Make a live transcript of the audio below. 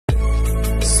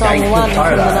song One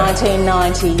from the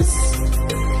 1990s.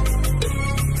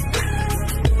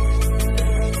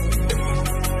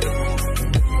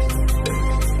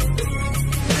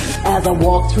 As I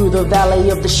walk through the valley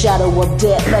of the shadow of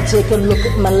death, I take a look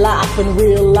at my life and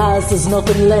realize there's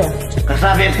nothing left. Cause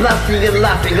I've been bluffing and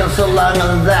laughing so long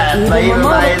as that. Even my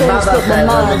mother thinks that my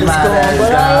mind is gone,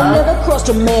 but I ain't never crossed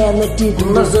a man that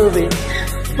didn't deserve it.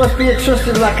 Must be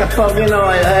trusted like a fucking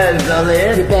oil head, does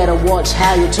it? You better watch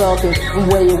how you're talking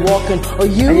and where you're walking, or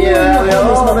you and your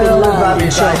homies might be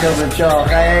lying and chalk.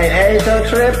 I ain't a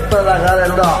trip, but I got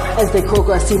it locked. As they croak,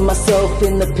 I see myself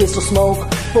in the pistol smoke.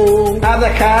 Fool. I'm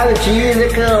the kind of cheese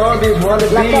that can always want to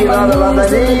be like on my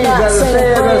knees,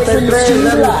 in the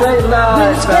straight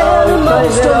line. Spending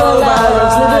most of our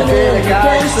lives living in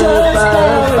Gangsters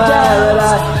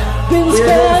Paradise. Been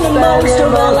spending most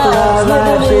of our lives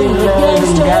living in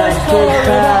Gangsters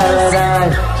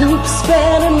Paradise. Keep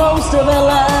spending most of our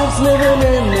lives living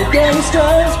in the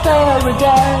Gangsters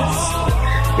Paradise.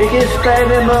 We keep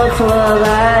spending most of our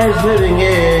lives living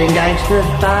in Gangsters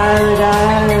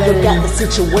Paradise. Look at the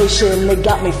situation they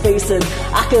got me facing.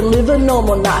 I can live a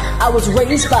normal life. I was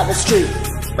raised by the street.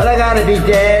 But I gotta be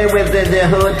there with the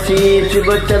whole team. Too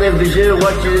much television,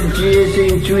 watching the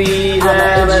chasing trees.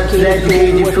 I'm an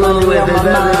educated fool with money on my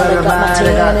mind.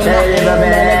 I got my tan in my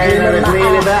hand and a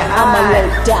gleam in my eye. I'm a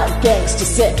loped out gangster,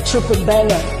 set tripping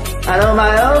banger. I know my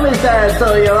homies died,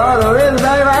 so you're all the reason I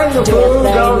ain't the fool.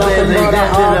 Don't live in the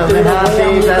happy, I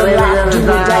live in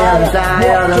the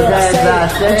die on the dead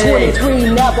I'm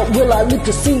 23 now, but will I live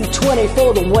to see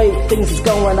 24? The way things is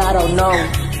going, I don't know.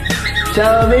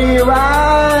 Tell me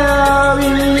why are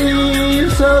we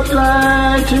so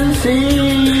blind to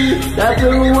see that the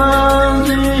ones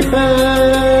we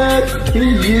hurt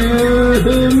is you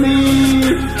and me.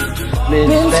 Been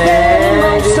spending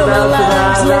most of our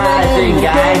lives living in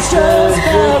Gangsters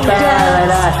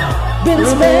Paradise. Been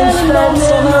spending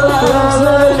most of our lives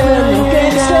living in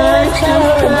Gangsters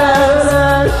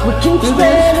Paradise. We keep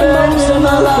spending most of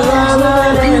our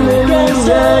lives living in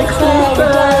Gangsters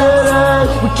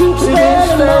Paradise. We keep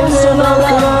spending most of our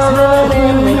lives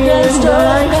living in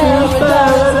Gangsters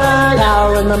Paradise.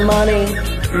 Power and the money,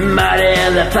 money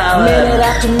and the power. Minute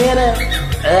after minute.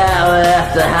 Hour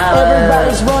after hour.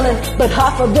 Everybody's running, but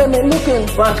half of them ain't looking.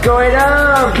 What's going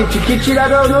on? Kitchen, I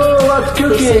don't know what's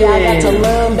cooking. They say I got to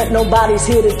learn, but nobody's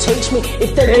here to teach me.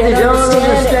 If they can't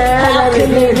understand it, how can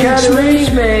they reach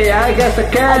me? I guess I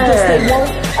can. I guess they won't,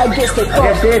 I guess they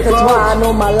won't. That's why I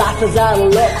know my life is out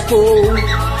of luck, fool.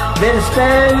 Been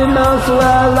spending most of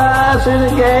our lives in a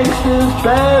Gangsters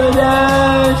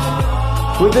Paradise.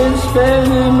 We've been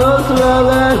spending most of our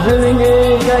lives living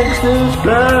in Gangsters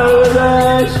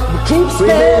Paradise. We keep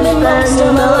spending most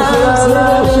of our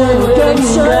lives living in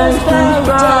Gangsters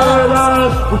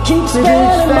Paradise. We keep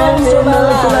spending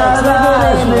most of our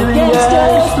lives living in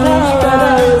Gangsters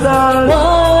Paradise.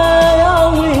 Why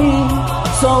are we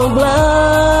so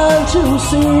blind to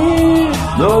see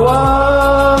the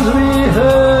ones we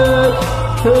hurt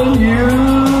and you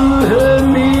and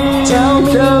me? Tell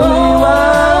me why.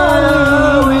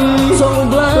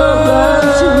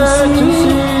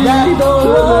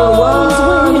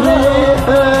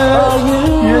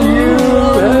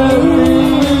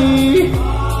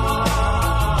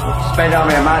 Spend all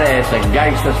my money, it's a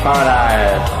Gangsters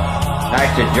Paradise.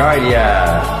 Nice to join ya.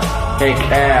 Take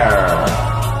care.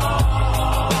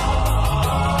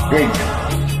 Drink.